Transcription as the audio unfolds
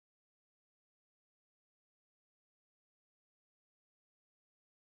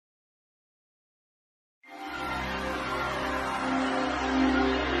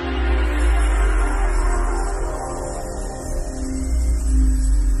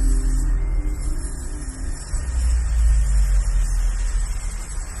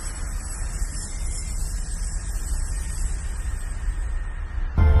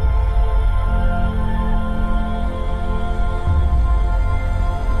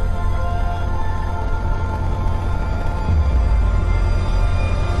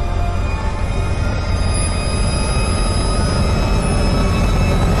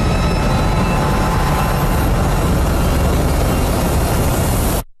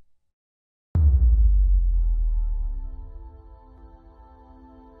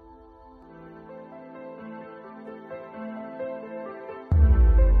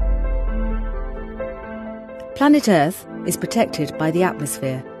Planet Earth is protected by the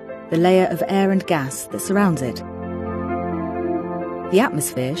atmosphere, the layer of air and gas that surrounds it. The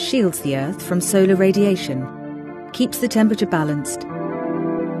atmosphere shields the Earth from solar radiation, keeps the temperature balanced,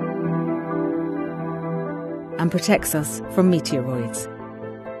 and protects us from meteoroids.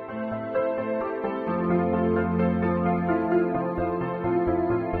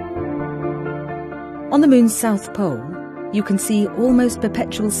 On the Moon's south pole, you can see almost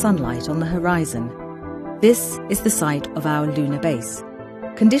perpetual sunlight on the horizon. This is the site of our lunar base.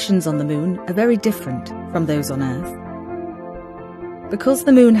 Conditions on the Moon are very different from those on Earth. Because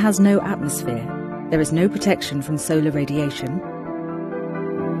the Moon has no atmosphere, there is no protection from solar radiation.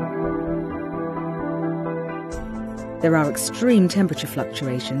 There are extreme temperature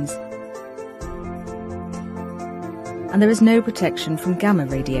fluctuations, and there is no protection from gamma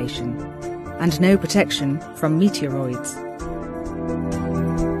radiation, and no protection from meteoroids.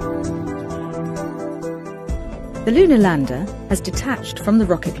 The lunar lander has detached from the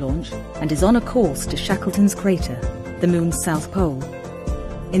rocket launch and is on a course to Shackleton's crater, the Moon's south pole.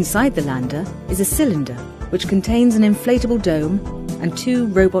 Inside the lander is a cylinder which contains an inflatable dome and 2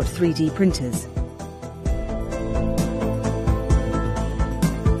 robot 3D printers.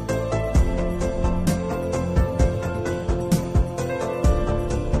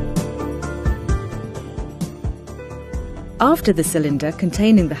 After the cylinder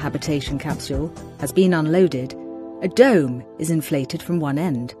containing the habitation capsule has been unloaded, a dome is inflated from one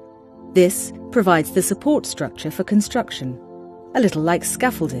end. This provides the support structure for construction, a little like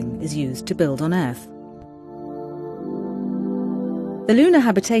scaffolding is used to build on Earth. The lunar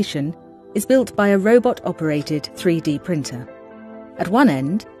habitation is built by a robot-operated 3D printer. At one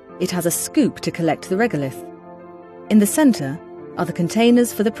end, it has a scoop to collect the regolith. In the centre are the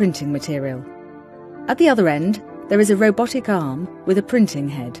containers for the printing material. At the other end, there is a robotic arm with a printing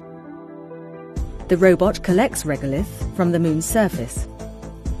head. The robot collects regolith from the Moon's surface.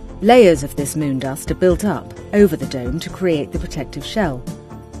 Layers of this moon dust are built up over the dome to create the protective shell.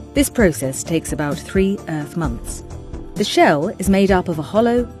 This process takes about 3 Earth months. The shell is made up of a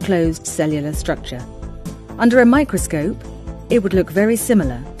hollow, closed cellular structure. Under a microscope, it would look very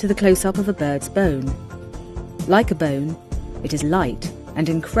similar to the close-up of a bird's bone. Like a bone, it is light and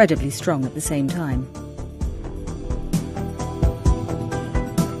incredibly strong at the same time.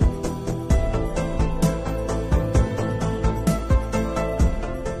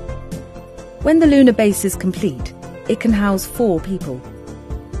 When the lunar base is complete, it can house 4 people.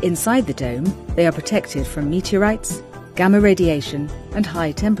 Inside the dome, they are protected from meteorites, gamma radiation, and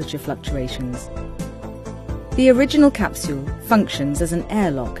high temperature fluctuations. The original capsule functions as an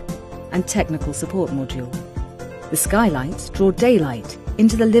airlock and technical support module. The skylights draw daylight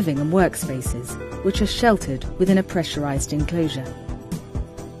into the living and workspaces, which are sheltered within a pressurized enclosure.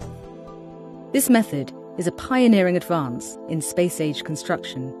 This method is a pioneering advance in space-age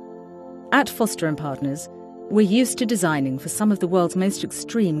construction. At Foster & Partners, we're used to designing for some of the world's most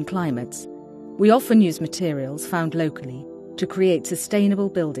extreme climates. We often use materials found locally to create sustainable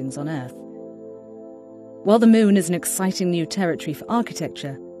buildings on Earth. While the Moon is an exciting new territory for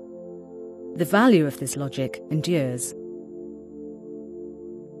architecture, the value of this logic endures.